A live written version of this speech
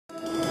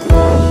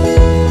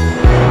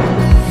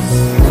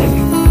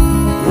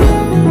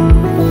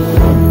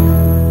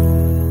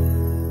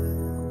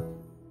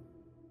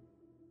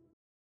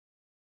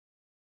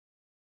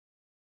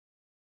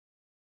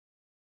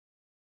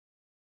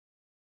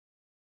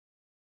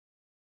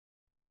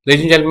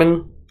Ladies and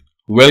gentlemen,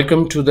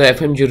 welcome to the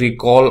FMGE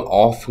recall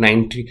of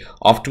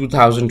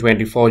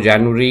 2024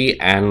 January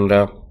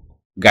and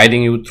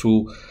guiding you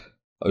through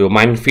your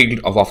minefield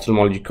of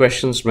ophthalmology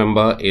questions.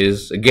 Remember,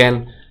 is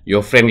again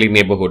your friendly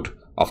neighborhood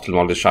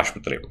ophthalmologist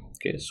Sashwat Ray.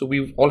 Okay, so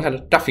we've all had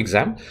a tough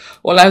exam.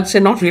 Well, I would say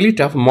not really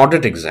tough,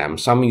 moderate exam.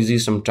 Some easy,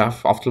 some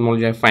tough.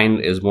 Ophthalmology I find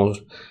is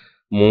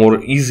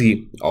more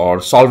easy or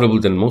solvable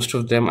than most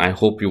of them. I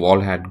hope you all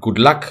had good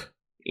luck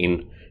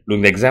in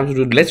doing the exams.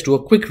 So let's do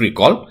a quick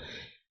recall.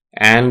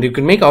 And you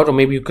can make out, or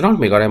maybe you cannot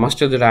make out. I must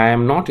tell that I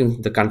am not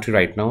in the country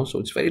right now, so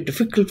it's very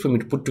difficult for me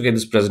to put together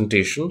this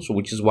presentation, so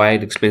which is why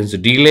it explains the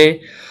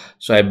delay.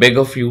 So I beg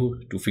of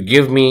you to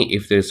forgive me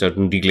if there are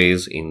certain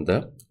delays in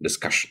the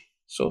discussion.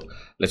 So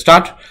let's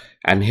start.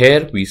 And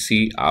here we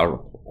see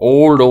our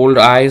old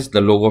eyes,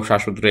 the logo of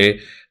Sashwat Ray,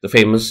 the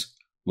famous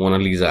Mona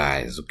Lisa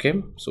eyes. Okay,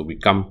 so we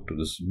come to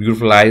this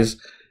beautiful eyes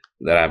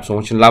that I'm so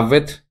much in love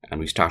with,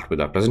 and we start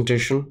with our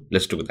presentation.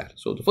 Let's do that.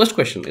 So the first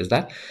question is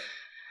that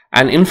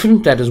an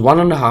infant that is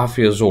 1.5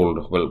 years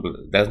old, well,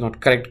 that's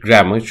not correct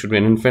grammar. It should be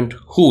an infant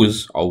who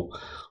is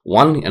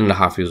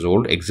 1.5 years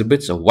old,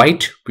 exhibits a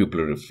white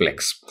pupillary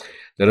reflex.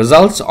 The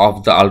results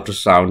of the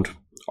ultrasound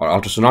or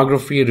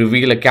ultrasonography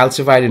reveal a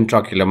calcified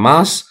intraocular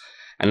mass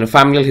and a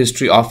familial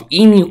history of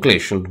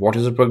enucleation. What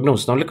is the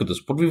prognosis? Now look at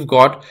this. What we've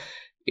got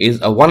is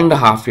a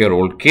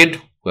 1.5-year-old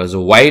kid who has a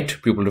white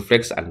pupil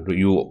reflex, and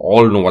you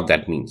all know what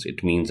that means.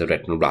 It means a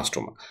retinal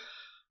blastoma.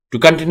 To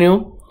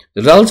continue,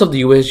 the results of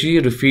the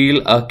USG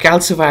reveal a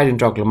calcified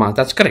intraocular mass.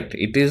 That's correct.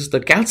 It is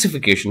the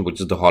calcification which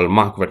is the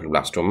hallmark of retinal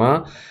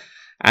blastoma,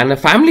 and a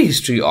family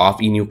history of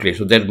enucleation.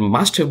 So there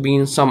must have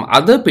been some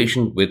other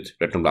patient with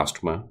retinal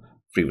blastoma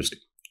previously.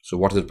 So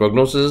what is the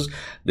prognosis?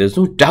 There's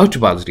no doubt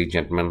about this, ladies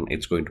and gentlemen.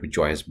 It's going to be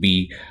choice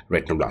B,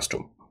 retinal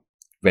blastoma.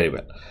 Very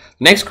well.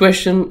 Next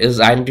question is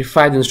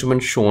identify the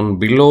instrument shown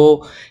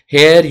below.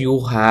 Here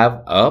you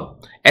have a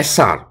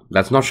SR.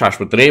 That's not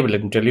Sashwat Ray, but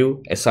let me tell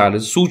you, SR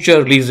is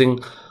suture releasing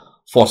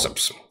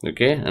forceps.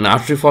 Okay, an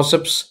artery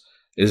forceps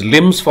is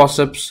Lim's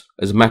forceps,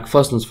 is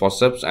McPherson's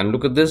forceps. And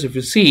look at this. If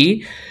you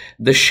see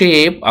the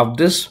shape of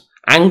this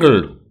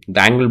angle,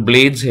 the angle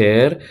blades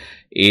here,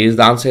 is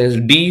the answer is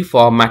D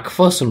for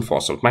McPherson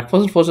forceps.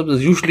 McPherson forceps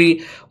is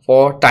usually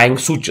for tying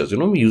sutures.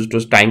 We use it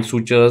as tying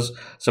sutures,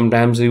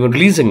 sometimes even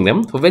releasing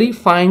them. For very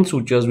fine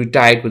sutures, we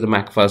tie it with a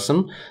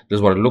McPherson. This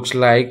is what it looks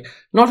like.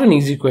 Not an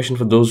easy question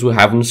for those who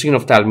haven't seen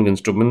ophthalmic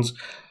instruments,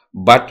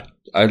 but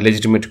a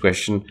legitimate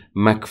question.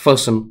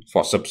 McPherson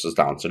forceps is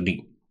the answer,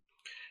 D.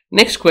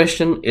 Next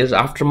question is,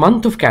 after a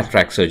month of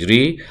cataract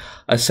surgery,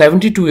 a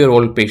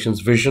 72-year-old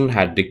patient's vision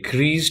had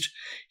decreased.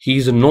 He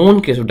is a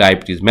known case of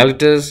diabetes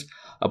mellitus.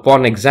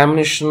 Upon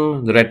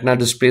examination, the retina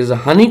displays a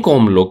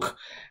honeycomb look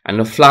and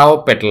a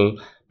flower petal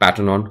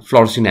pattern on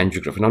fluorescein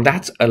angiography. Now,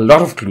 that's a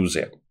lot of clues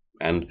here.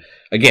 And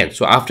again,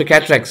 so after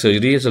cataract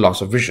surgery, it's a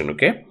loss of vision,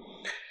 okay?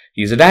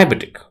 He's a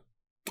diabetic.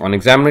 On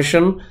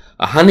examination,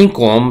 a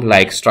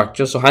honeycomb-like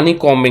structure. So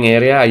honeycombing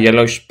area, a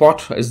yellowish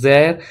spot is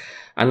there,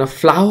 and a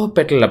flower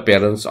petal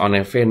appearance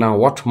on FA. Now,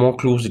 what more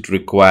clues it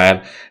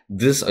require?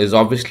 This is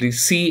obviously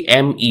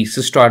CME,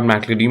 cystoid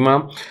macular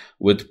edema,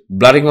 with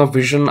blurring of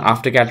vision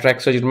after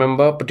cataract surgery.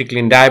 Remember,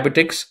 particularly in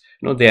diabetics,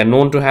 they are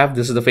known to have,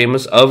 this is the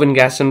famous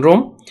Irvin-Gass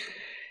syndrome.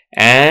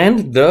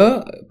 And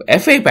the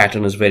FA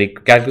pattern is very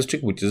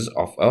characteristic, which is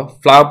of a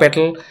flower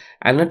petal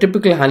and a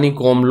typical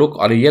honeycomb look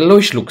or a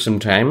yellowish look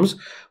sometimes,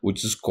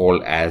 which is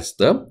called as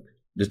the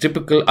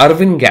typical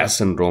Irvin-Gass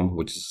syndrome,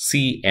 which is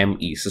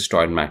CME,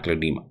 cystoid macular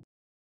edema.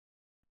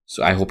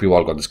 So I hope you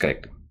all got this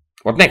correct.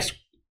 What next?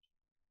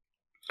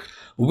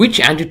 Which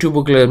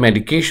antitubercular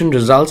medication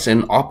results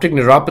in optic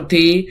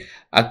neuropathy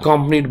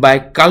accompanied by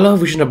color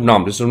vision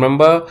abnormalities? So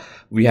remember,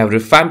 we have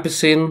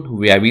rifampicin,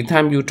 we have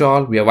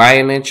ethambutol, we have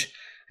INH,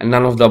 and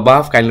none of the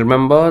above. Kindly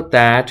remember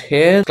that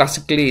here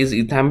classically is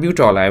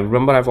ethambutol.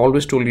 I've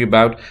always told you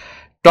about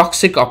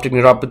toxic optic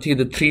neuropathy.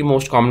 The three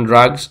most common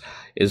drugs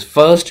is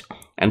first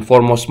and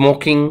foremost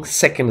smoking,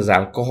 second is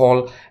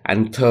alcohol,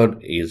 and third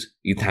is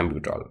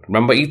ethambutol.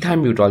 Remember,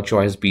 ethambutol,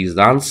 choice B is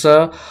the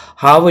answer.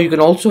 However, you can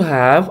also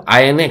have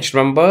INH.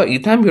 Remember,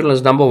 ethambutol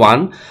is number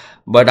one,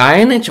 but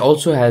INH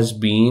also has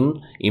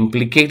been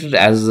implicated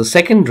as the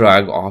second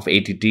drug of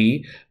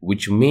ATT,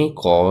 which may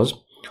cause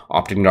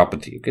optic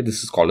neuropathy. Okay,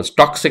 this is called as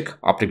toxic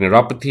optic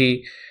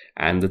neuropathy,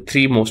 and the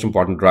three most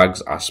important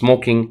drugs are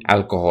smoking,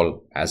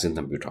 alcohol, as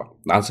ethambutol.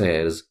 The answer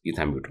here is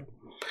ethambutol.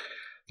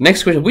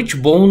 Next question,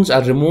 which bones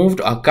are removed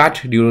or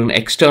cut during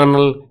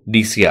external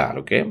DCR?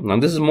 Okay, now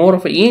this is more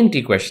of an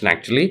ENT question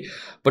actually,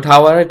 but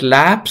however it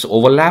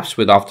overlaps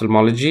with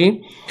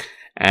ophthalmology,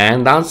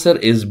 and the answer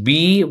is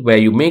B, where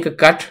you make a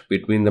cut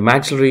between the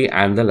maxillary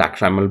and the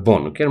lacrimal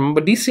bone. Okay, remember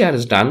DCR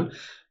is done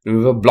when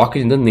we have a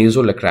blockage in the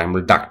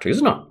nasolacrimal duct,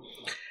 isn't it?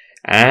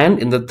 And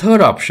in the third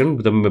option,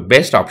 the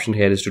best option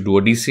here is to do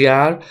a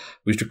DCR,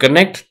 which to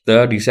connect,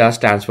 the DCR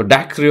stands for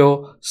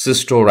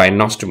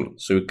dacryocysto-rhinostomy.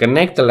 So you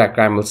connect the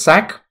lacrimal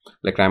sac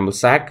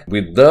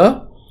with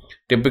the,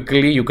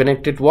 typically you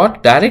connect it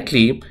what?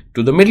 Directly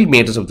to the middle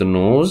meatus of the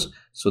nose,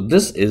 So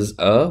this is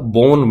a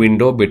bone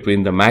window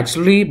between the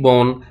maxillary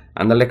bone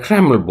and the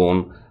lacrimal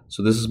bone.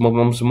 So this is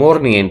more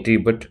an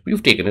ENT, but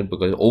we've taken it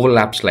because it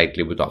overlaps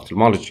slightly with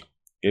ophthalmology.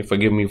 Okay,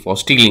 forgive me for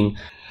stealing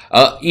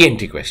a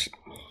ENT question.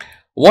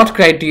 What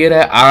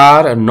criteria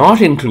are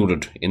not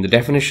included in the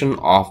definition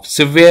of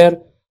severe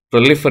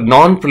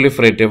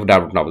non-proliferative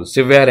diabetic?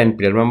 Severe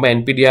NPDR. Remember,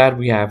 NPDR,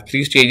 we have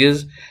 3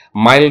 stages: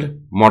 mild,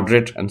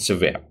 moderate, and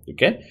severe.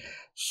 Okay.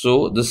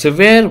 So the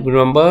severe,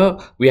 remember,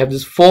 we have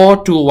this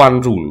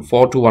 4-to-1 rule.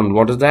 4-to-1.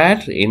 What is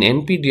that? In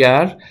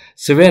NPDR,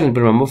 severe,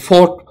 remember,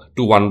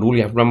 4-to-1 rule.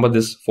 You have to remember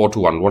this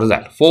 4-to-1. What is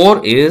that?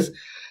 4 is,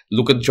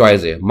 look at the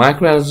choice here,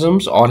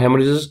 microaneurysms or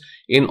hemorrhages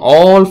in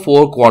all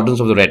 4 quadrants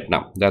of the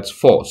retina. That's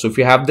 4. So if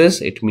you have this,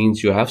 it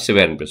means you have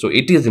severe NPDR. So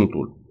it is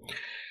included.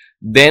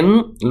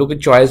 Then look at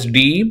choice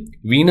D,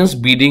 venous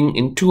beading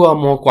in 2 or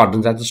more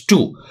quadrants. That is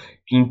 2.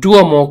 In 2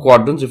 or more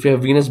quadrants, if you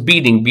have venous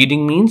beading,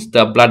 beading means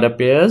the blood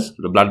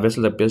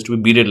vessel appears to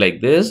be beaded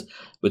like this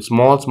with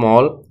small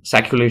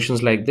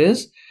sacculations like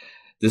this.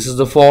 This is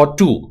the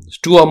 4-2.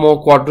 2 or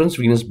more quadrants,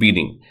 venous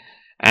beading.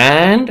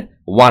 And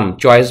 1,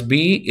 choice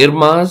B,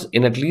 irmas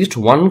in at least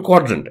 1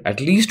 quadrant,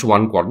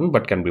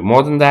 but can be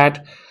more than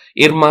that.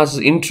 Irmas is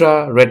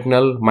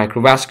intraretinal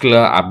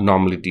microvascular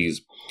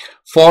abnormalities.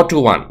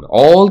 4-to-1,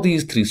 all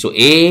these 3. So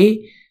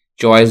A,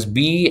 choice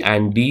B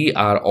and D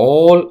are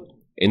all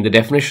in the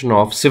definition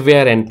of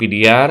severe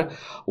NPDR.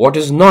 Which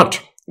is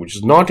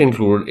not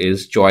included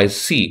is choice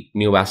C,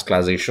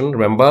 neovascularization.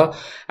 Remember,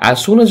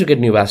 as soon as you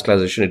get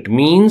neovascularization, it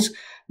means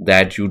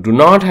that you do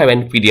not have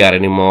NPDR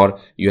anymore,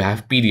 you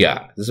have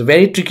PDR. This is a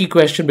very tricky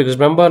question because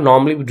remember,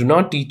 normally we do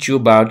not teach you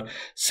about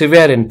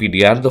severe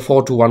NPDR. The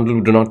 4-to-1 rule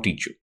we do not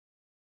teach you.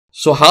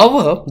 So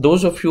however,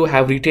 those of you who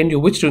have retained your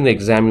wits during the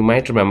exam, you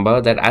might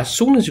remember that as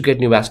soon as you get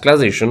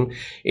neovascularization,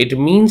 it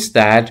means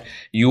that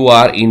you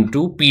are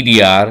into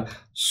PDR.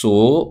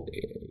 So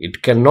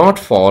it cannot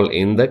fall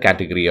in the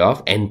category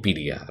of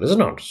NPDR, is it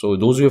not? So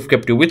those who have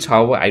kept your wits,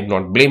 however, I do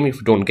not blame you if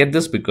you don't get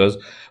this, because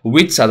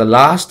wits are the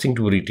last thing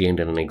to be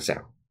retained in an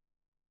exam.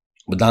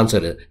 But the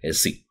answer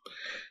is C.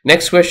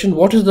 Next question,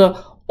 what is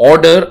the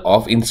order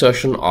of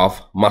insertion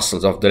of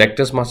muscles, of the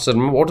rectus muscle?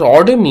 Remember, what the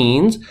order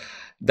means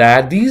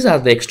that these are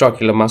the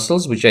extraocular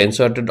muscles which are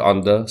inserted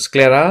on the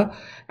sclera,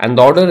 and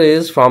the order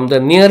is from the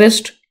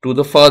nearest to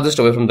the furthest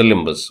away from the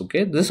limbus.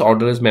 Okay, this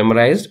order is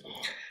memorized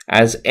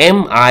as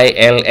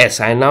MILS.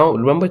 I now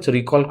remember it's a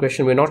recall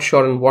question. We're not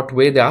sure in what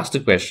way they asked the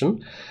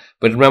question,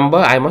 but remember,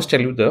 I must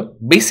tell you the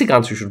basic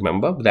answer you should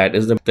remember. That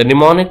is the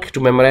mnemonic to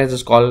memorize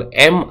is called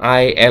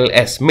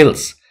MILS,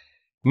 MILS.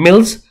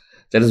 MILS,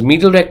 that is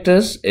medial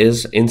rectus,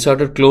 is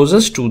inserted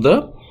closest to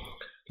the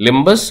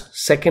limbus.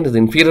 Second is the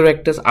inferior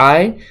rectus,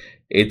 I.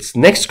 It's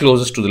next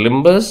closest to the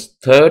limbus.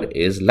 Third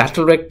is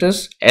lateral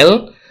rectus,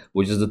 L,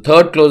 which is the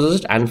third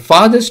closest, and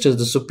farthest is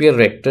the superior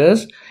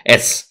rectus,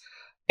 S.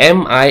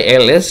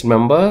 MILS,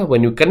 remember,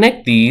 when you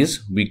connect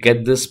these, we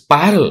get this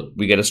spiral,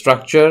 we get a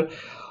structure.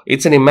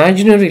 It's an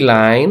imaginary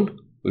line.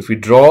 If we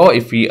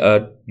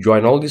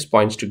join all these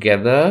points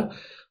together,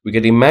 we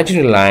get the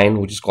imaginary line,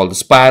 which is called the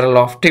spiral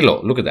of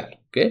Tillow. Look at that.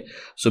 Okay,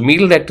 so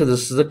medial rectus,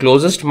 this is the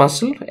closest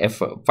muscle,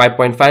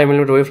 5.5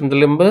 millimeters away from the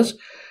limbus.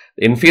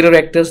 The inferior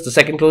rectus, the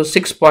second closest,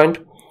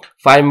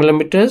 6.5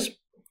 millimeters.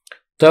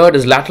 Third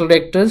is lateral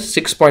rectus,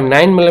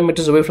 6.9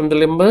 millimeters away from the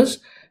limbus.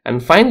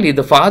 And finally,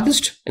 the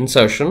farthest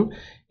insertion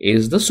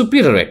is the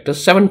superior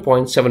rectus,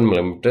 7.7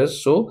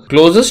 millimeters. So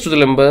closest to the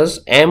limbus,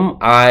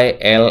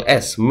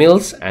 MILS,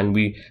 MILS, and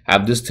we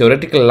have this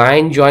theoretical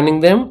line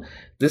joining them.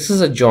 This is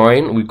a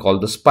join we call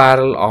the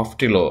spiral of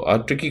Tillow.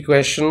 A tricky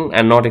question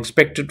and not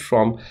expected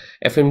from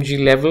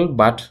FMGE level,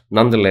 but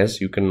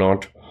nonetheless, you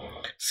cannot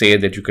say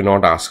that you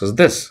cannot ask us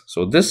this.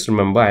 So this,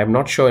 remember, I am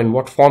not sure in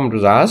what form it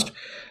was asked,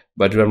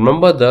 but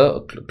remember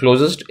the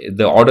closest,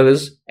 the order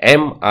is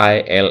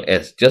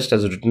MILS, just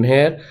as written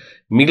here.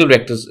 Medial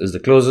rectus is the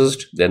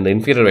closest, then the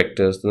inferior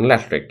rectus, then the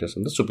lateral rectus,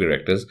 and the superior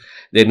rectus.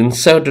 They're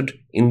inserted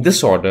in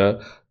this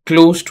order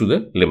close to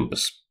the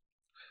limbus.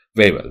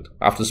 Very well.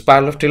 After the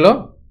spiral of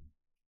Tillow,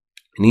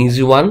 an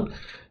easy one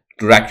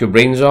to rack your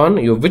brains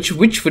on. Which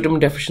vitamin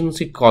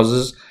deficiency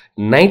causes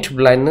night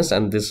blindness?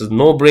 And this is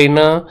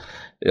no-brainer.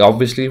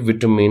 Obviously,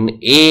 vitamin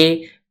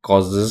A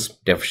causes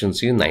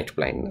deficiency in night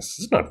blindness.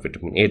 It's not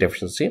vitamin A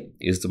deficiency.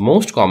 Is the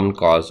most common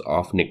cause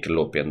of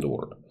nyctalopia in the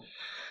world.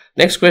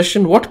 Next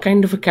question, what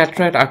kind of a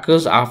cataract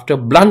occurs after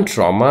blunt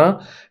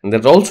trauma? And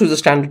that also is a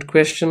standard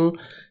question.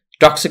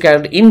 Toxic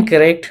cataract,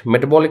 incorrect.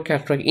 Metabolic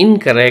cataract,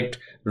 incorrect.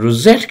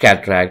 Rosette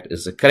cataract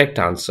is the correct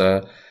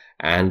answer.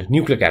 And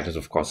nuclear cataract,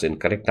 of course, the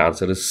incorrect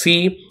answer is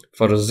C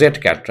for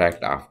rosette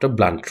cataract after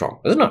blunt trauma.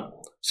 Isn't it?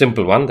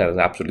 Simple one, that is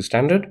absolutely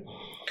standard.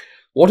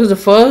 What is the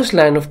first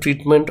line of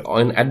treatment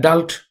on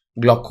adult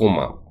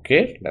glaucoma?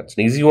 Okay, that's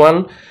an easy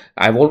one.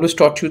 I've always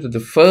taught you that the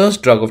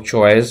first drug of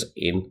choice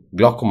in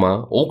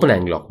glaucoma, open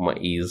angle glaucoma,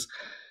 is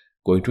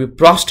going to be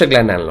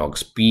prostaglandin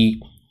analogs,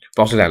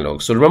 prostaglandin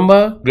analogs. So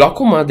remember,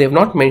 glaucoma, they have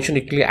not mentioned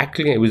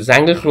actually with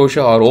angle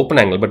closure or open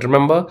angle. But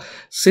remember,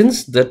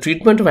 since the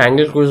treatment of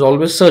angle closure is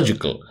always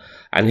surgical,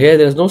 And here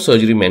there is no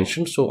surgery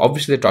mentioned, so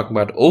obviously they're talking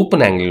about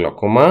open angle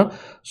glaucoma.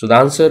 So the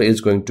answer is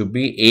going to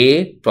be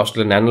A.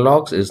 Prostaglandin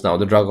analogs is now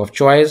the drug of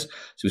choice.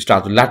 So we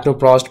start with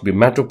latanoprost,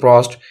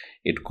 bimatoprost.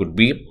 It could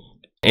be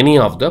any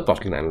of the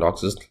prostaglandin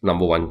analogs is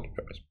number one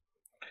choice.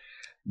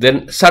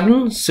 Then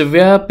sudden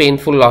severe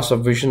painful loss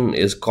of vision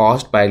is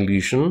caused by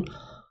lesion.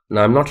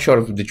 Now I'm not sure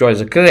if the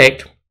choices are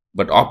correct,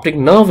 but optic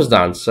nerve is the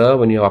answer.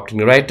 When you have optic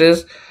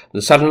neuritis,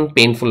 the sudden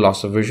painful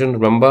loss of vision,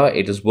 remember,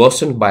 it is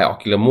worsened by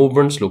ocular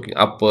movements looking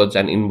upwards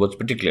and inwards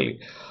particularly.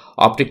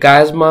 Optic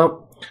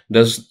chiasma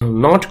does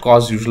not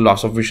cause usual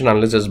loss of vision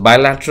unless it's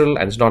bilateral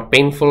and it's not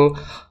painful.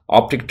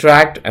 Optic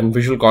tract and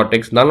visual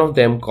cortex, none of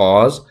them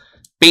cause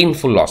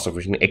painful loss of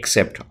vision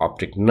except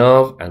optic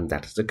nerve, and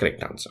that is the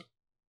correct answer.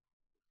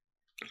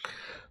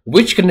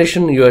 Which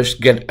condition you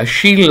get a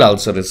shield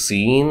ulcer is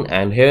seen,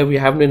 and here we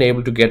haven't been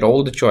able to get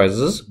all the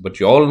choices, but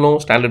you all know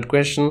standard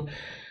question.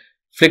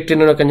 Flicked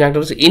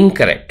conjunctivitis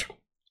incorrect.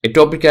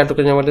 Atopic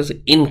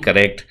keratoconjunctivitis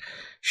incorrect.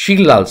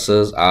 Shield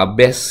ulcers are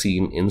best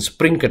seen in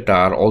spring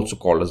catarrh, also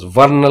called as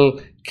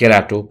vernal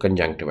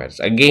keratoconjunctivitis.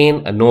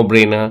 Again, a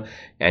no-brainer,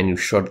 and you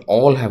should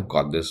all have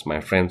got this, my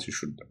friends. You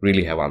should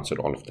really have answered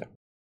all of them.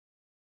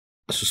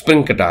 So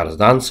spring catarrh is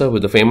the answer,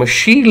 with the famous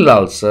shield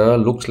ulcer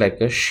looks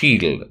like a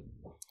shield.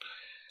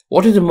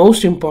 What is the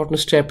most important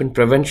step in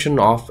prevention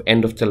of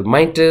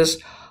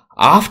endophthalmitis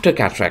after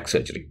cataract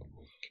surgery?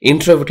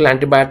 Intravitreal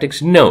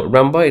antibiotics? No,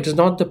 remember, it is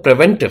not the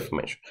preventive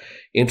measure.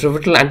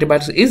 Intravitreal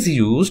antibiotics is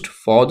used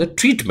for the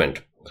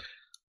treatment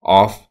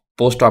of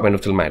post-op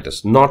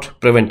endophthalmitis, not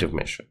preventive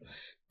measure.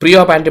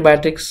 Pre-op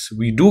antibiotics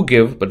we do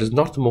give, but is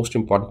not the most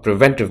important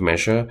preventive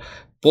measure.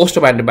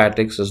 Post-op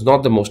antibiotics is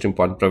not the most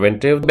important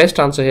preventive. The best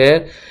answer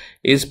here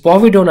is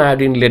povidone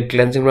iodine lid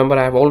cleansing. Remember,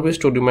 I have always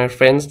told you, my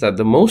friends, that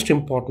the most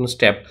important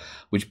step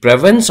which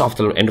prevents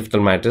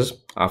endophthalmitis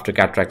after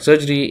cataract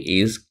surgery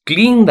is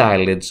clean the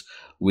eyelids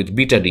with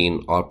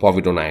betadine or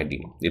povidone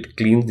iodine. It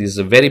cleans, this is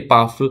a very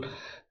powerful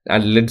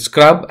lid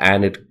scrub,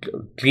 and it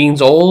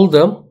cleans all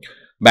the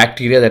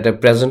bacteria that are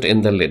present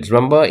in the lids.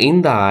 Remember,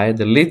 in the eye,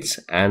 the lids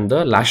and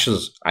the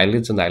lashes,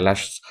 eyelids and the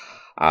eyelashes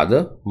are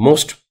the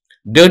most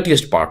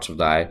dirtiest parts of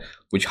the eye,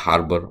 which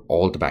harbor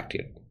all the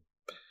bacteria.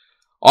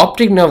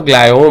 Optic nerve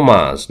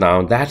gliomas.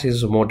 Now that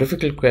is a more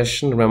difficult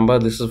question. Remember,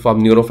 this is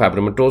from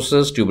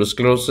neurofibromatosis, tuberous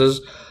sclerosis,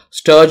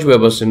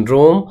 Sturge-Weber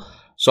syndrome.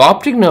 So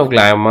optic nerve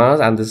gliomas,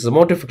 and this is a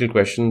more difficult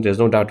question, there's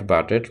no doubt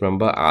about it,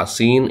 remember, are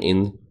seen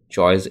in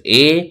choice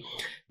A,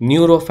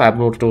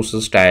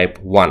 neurofibromatosis type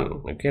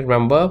 1. Okay,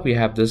 remember, we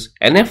have this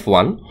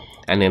NF1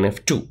 and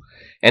NF2.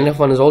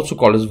 NF1 is also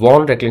called as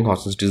von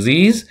Reckling-Hossen's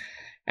disease,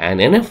 and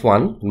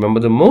NF1, remember,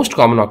 the most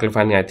common ocular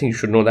finding, I think you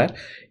should know that,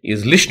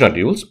 is Lisch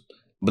nodules,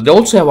 but they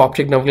also have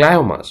optic nerve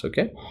gliomas.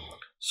 Okay,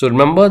 so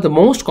remember, the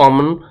most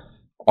common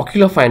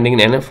ocular finding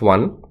in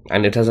NF1,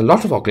 and it has a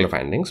lot of ocular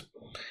findings,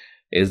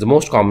 is the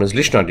most common is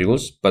Lisch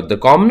nodules, but the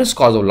commonest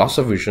cause of loss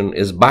of vision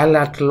is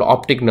bilateral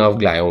optic nerve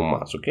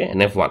gliomas. Okay,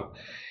 NF1.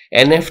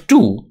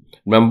 NF2,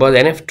 remember the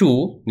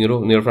NF2,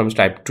 neurofibromas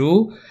type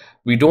 2,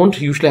 we don't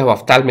usually have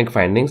ophthalmic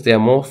findings. They are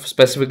more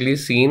specifically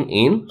seen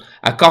in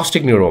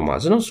acoustic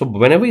neuromas. So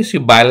whenever you see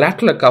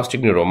bilateral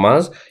acoustic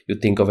neuromas, you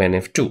think of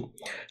NF2.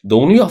 The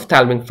only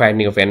ophthalmic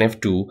finding of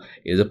NF2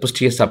 is a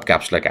posterior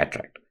subcapsular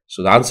cataract.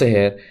 So the answer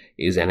here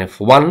is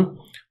NF1,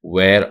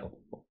 where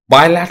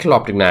bilateral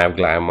optic nerve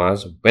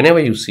gliomas, whenever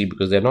you see,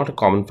 because they're not a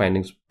common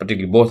findings,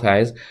 particularly both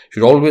eyes,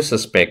 should always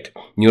suspect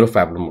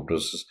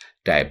neurofibromatosis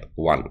type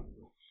 1.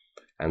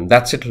 And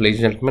that's it,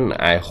 ladies and gentlemen.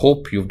 I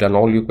hope you've done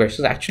all your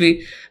questions.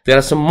 Actually, there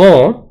are some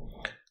more,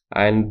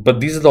 but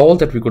these are all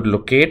that we could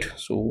locate.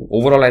 So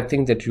overall, I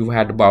think that you've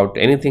had about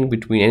anything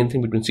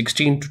between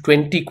 16 to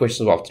 20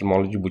 questions of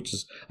ophthalmology, which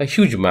is a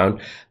huge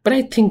amount. But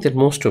I think that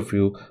most of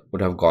you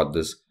would have got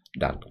this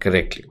done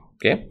correctly.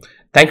 Okay.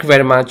 Thank you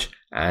very much,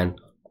 and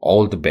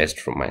all the best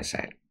from my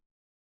side.